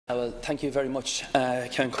Well, thank you very much,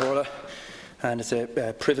 Ceann Comhairle, and it's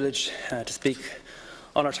a privilege to speak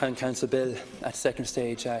on our Town Council bill at second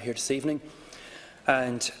stage here this evening.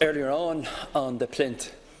 And earlier on the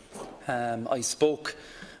plinth, I spoke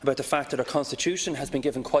about the fact that our Constitution has been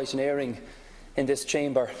given quite an airing in this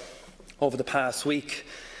chamber over the past week,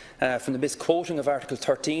 from the misquoting of Article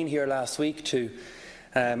 13 here last week to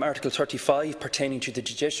Article 35 pertaining to the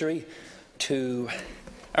judiciary, to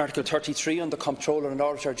Article 33 on the Comptroller and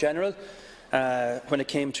Auditor General when it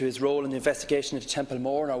came to his role in the investigation into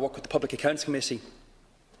Templemore and our work with the Public Accounts Committee.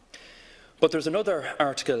 But there's another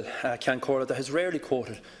article, Ceann Comhairle, that is rarely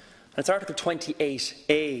quoted, and it's Article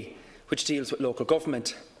 28A, which deals with local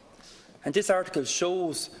government. And this article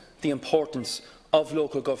shows the importance of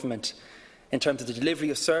local government in terms of the delivery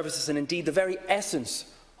of services and indeed the very essence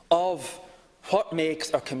of what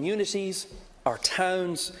makes our communities, our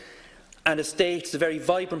towns and estates the very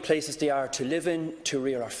vibrant places they are to live in, to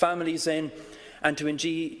rear our families in, and to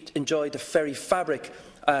enjoy the very fabric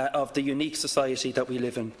of the unique society that we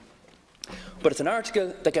live in. But it's an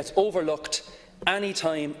article that gets overlooked any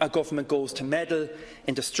time a government goes to meddle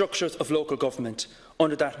in the structures of local government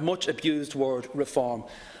under that much abused word reform.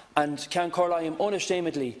 And Ceann Comhairle, I am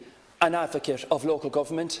unashamedly an advocate of local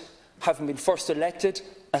government, having been first elected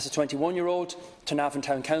as a 21-year-old to Navan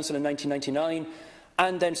Town Council in 1999,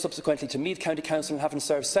 and then subsequently to Meath County Council, and having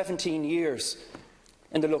served 17 years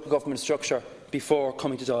in the local government structure before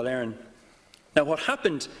coming to Dáil Éireann. Now, what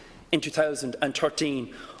happened in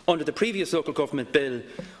 2013 under the previous local government bill,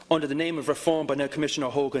 under the name of reform by now Commissioner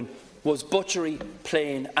Hogan, was butchery,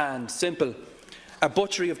 plain and simple. A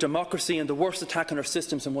butchery of democracy and the worst attack on our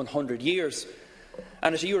systems in 100 years.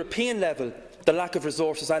 And at a European level, the lack of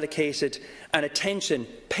resources allocated and attention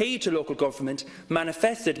paid to local government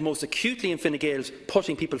manifested most acutely in Fine Gael's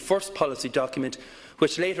Putting People First policy document,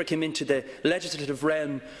 which later came into the legislative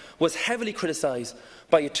realm, was heavily criticised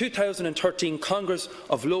by a 2013 Congress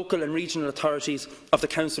of Local and Regional Authorities of the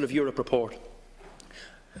Council of Europe report.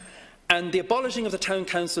 And the abolishing of the town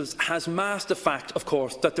councils has masked the fact, of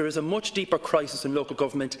course, that there is a much deeper crisis in local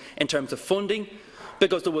government in terms of funding,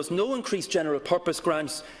 because there was no increased general purpose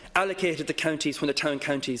grants allocated to counties when the town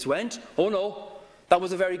counties went. Oh no, that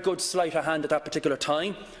was a very good sleight of hand at that particular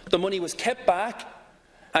time. The money was kept back,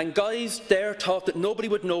 and guys there thought that nobody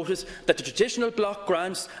would notice that the traditional block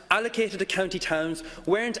grants allocated to county towns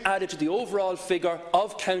weren't added to the overall figure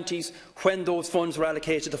of counties when those funds were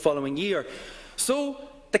allocated the following year. So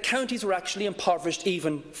the counties were actually impoverished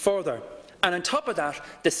even further. And on top of that,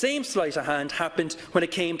 the same sleight of hand happened when it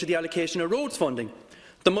came to the allocation of roads funding.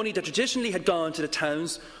 The money that traditionally had gone to the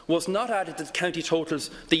towns was not added to the county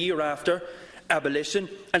totals the year after abolition,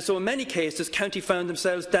 and so in many cases county found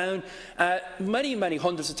themselves down many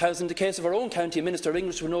hundreds of thousands. In the case of our own county, Minister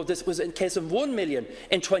English will know this was in case of 1 million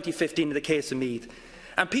in 2015 in the case of Meath.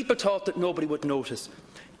 And people thought that nobody would notice.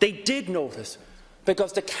 They did notice,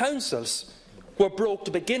 because the councils were broke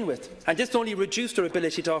to begin with, and this only reduced their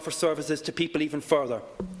ability to offer services to people even further.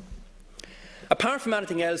 Apart from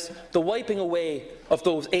anything else, the wiping away of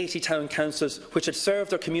those 80 town councils which had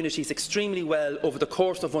served their communities extremely well over the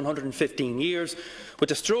course of 115 years, with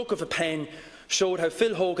the stroke of a pen, showed how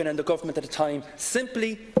Phil Hogan and the government at the time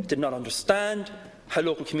simply did not understand how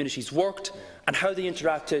local communities worked and how they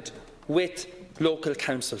interacted with local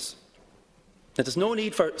councils. Now, there's no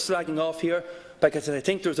need for slagging off here, because I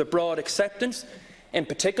think there's a broad acceptance, in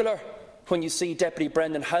particular when you see Deputy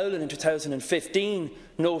Brendan Howlin in 2015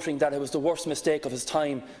 noting that it was the worst mistake of his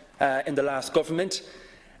time in the last government,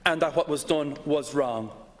 and that what was done was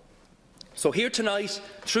wrong. So here tonight,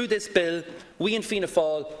 through this bill, we in Fianna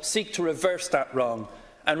Fáil seek to reverse that wrong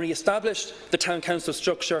and re-establish the town council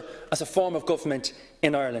structure as a form of government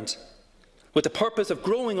in Ireland, with the purpose of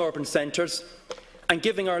growing urban centres and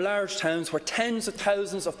giving our large towns, where tens of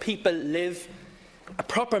thousands of people live, a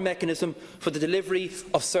proper mechanism for the delivery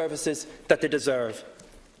of services that they deserve.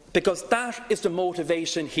 Because that is the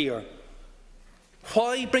motivation here.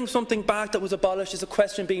 Why bring something back that was abolished is a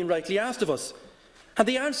question being rightly asked of us. And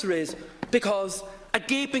the answer is because a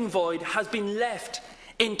gaping void has been left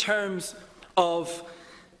in terms of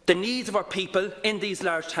the needs of our people in these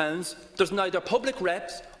large towns. There's neither public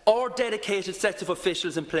reps or dedicated sets of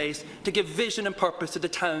officials in place to give vision and purpose to the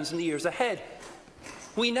towns in the years ahead.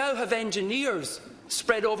 We now have engineers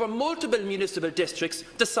spread over multiple municipal districts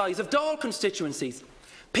the size of Dáil constituencies.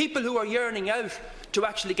 People who are yearning out to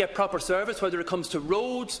actually get proper service, whether it comes to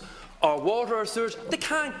roads or water or sewage, they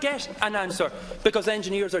can't get an answer because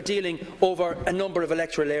engineers are dealing over a number of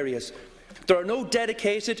electoral areas. There are no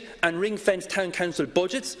dedicated and ring-fenced town council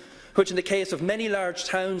budgets, which in the case of many large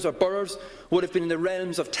towns or boroughs would have been in the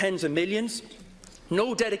realms of tens of millions.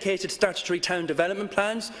 no dedicated statutory town development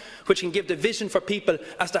plans which can give the vision for people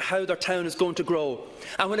as to how their town is going to grow.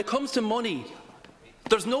 And when it comes to money,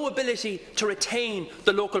 there's no ability to retain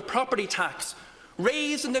the local property tax,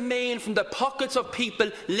 raised in the main from the pockets of people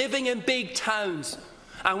living in big towns,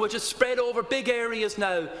 and which is spread over big areas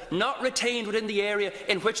now, not retained within the area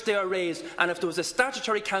in which they are raised. And if there was a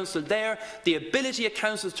statutory council there, the ability of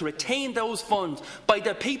councils to retain those funds by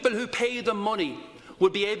the people who pay them money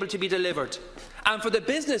would be able to be delivered. And for the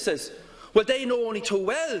businesses, well, they know only too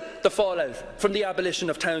well the fallout from the abolition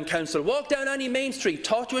of town council. Walk down any main street,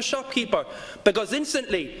 talk to a shopkeeper, because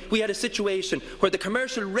instantly we had a situation where the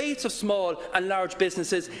commercial rates of small and large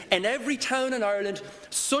businesses in every town in Ireland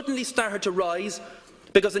suddenly started to rise,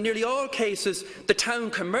 because in nearly all cases the town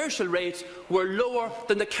commercial rates were lower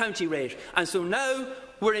than the county rate. And so now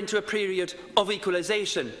we're into a period of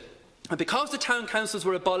equalisation. And because the town councils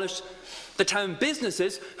were abolished, the town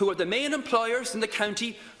businesses, who are the main employers in the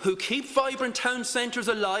county, who keep vibrant town centres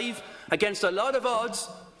alive against a lot of odds,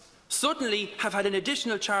 suddenly have had an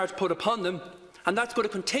additional charge put upon them, and that's going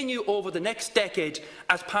to continue over the next decade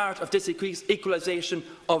as part of this equalisation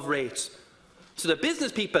of rates. So the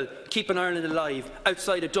business people keeping Ireland alive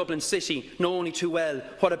outside of Dublin City know only too well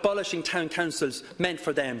what abolishing town councils meant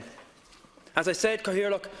for them. As I said,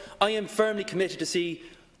 Cathaoirleach, I am firmly committed to see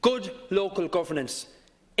good local governance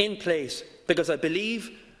in place, because I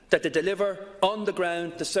believe that they deliver on the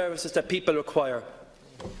ground the services that people require.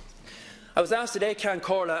 I was asked today, Ceann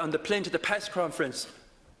Comhairle, on the plane to the press conference,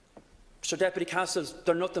 Sir Deputy Cassells,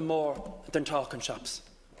 they're nothing more than talking shops.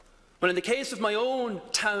 Well, in the case of my own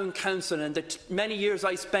town council and the many years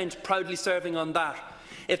I spent proudly serving on that,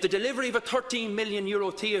 if the delivery of a €13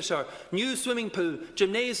 million theatre, new swimming pool,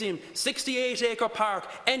 gymnasium, 68-acre park,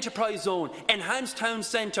 enterprise zone, enhanced town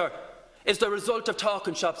centre is the result of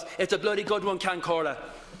talking shops, it's a bloody good one, Ceann Comhairle.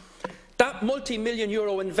 That multi-million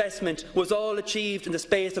euro investment was all achieved in the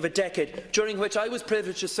space of a decade, during which I was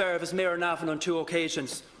privileged to serve as Mayor Navan on 2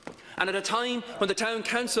 occasions. And at a time when the Town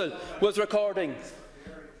Council was recording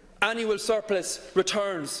annual surplus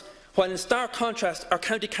returns, while in stark contrast our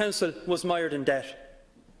County Council was mired in debt.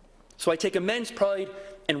 So I take immense pride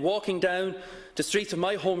in walking down the streets of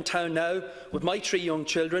my hometown now with my 3 young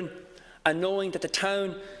children, and knowing that the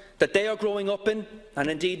town that they are growing up in, and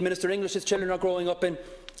indeed Minister English's children are growing up in,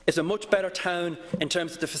 is a much better town in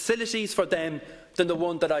terms of the facilities for them than the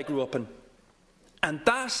one that I grew up in. And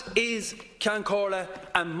that is, Ceann Comhairle,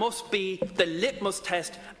 and must be the litmus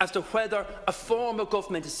test as to whether a form of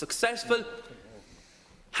government is successful.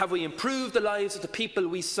 Have we improved the lives of the people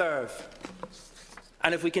we serve?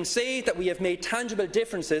 And if we can say that we have made tangible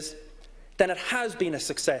differences, then it has been a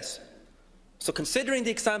success. So considering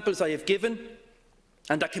the examples I have given,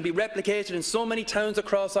 and that can be replicated in so many towns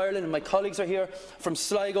across Ireland, and my colleagues are here from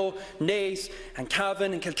Sligo, Naas and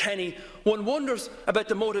Cavan and Kilkenny, one wonders about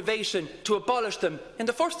the motivation to abolish them in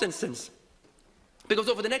the first instance. Because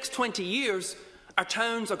over the next 20 years, our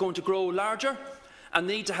towns are going to grow larger and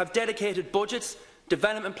the need to have dedicated budgets,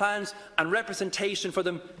 development plans and representation for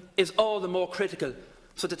them is all the more critical,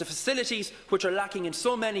 so that the facilities which are lacking in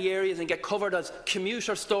so many areas and get covered as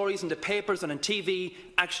commuter stories in the papers and on TV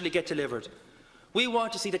actually get delivered. We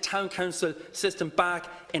want to see the town council system back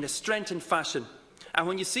in a strengthened fashion. And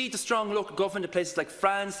when you see the strong local government in places like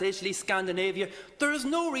France, Italy, Scandinavia, there is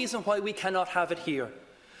no reason why we cannot have it here.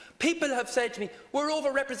 People have said to me, we're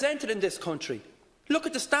overrepresented in this country. Look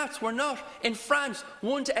at the stats, we're not. In France,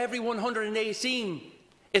 1 to every 118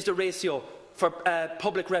 is the ratio for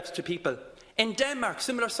public reps to people. In Denmark,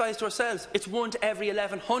 similar size to ourselves, it's 1 to every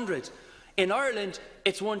 1100. In Ireland,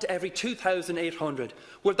 it's 1 to every 2,800.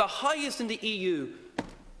 We're the highest in the EU.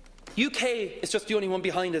 UK is just the only one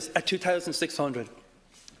behind us at 2,600.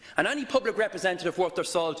 And any public representative worth their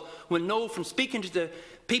salt will know from speaking to the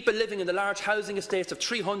people living in the large housing estates of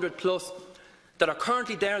 300 plus that are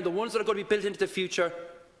currently there and the ones that are going to be built into the future,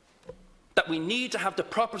 that we need to have the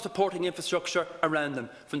proper supporting infrastructure around them,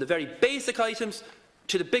 from the very basic items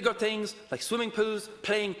to the bigger things like swimming pools,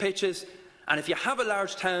 playing pitches. And if you have a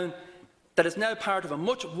large town that is now part of a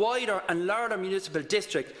much wider and larger municipal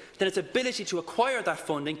district, then its ability to acquire that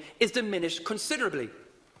funding is diminished considerably.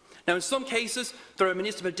 Now, in some cases, there are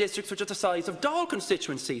municipal districts which are the size of Dáil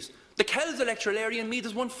constituencies. The Kells electoral area in Meath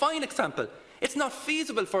is one fine example. It's not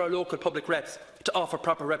feasible for our local public reps to offer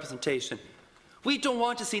proper representation. We don't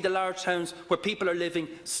want to see the large towns where people are living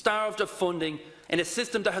starved of funding in a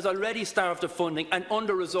system that has already starved of funding and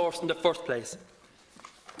under-resourced in the first place.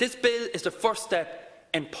 This bill is the first step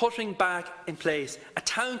in putting back in place a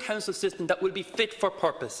town council system that will be fit for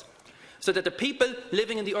purpose, so that the people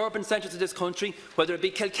living in the urban centres of this country, whether it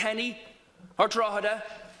be Kilkenny or Drogheda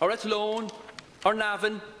or Athlone or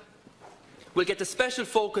Navan will get the special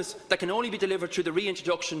focus that can only be delivered through the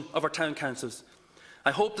reintroduction of our town councils.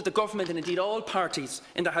 I hope that the Government and indeed all parties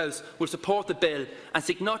in the House will support the bill and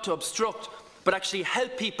seek not to obstruct but actually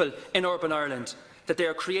help people in urban Ireland that they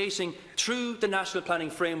are creating through the National Planning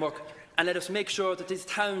Framework, and let us make sure that these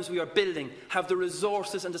towns we are building have the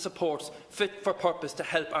resources and the supports fit for purpose to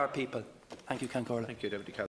help our people. Thank you, Ceann Comhairle. Thank you, Deputy Cassells.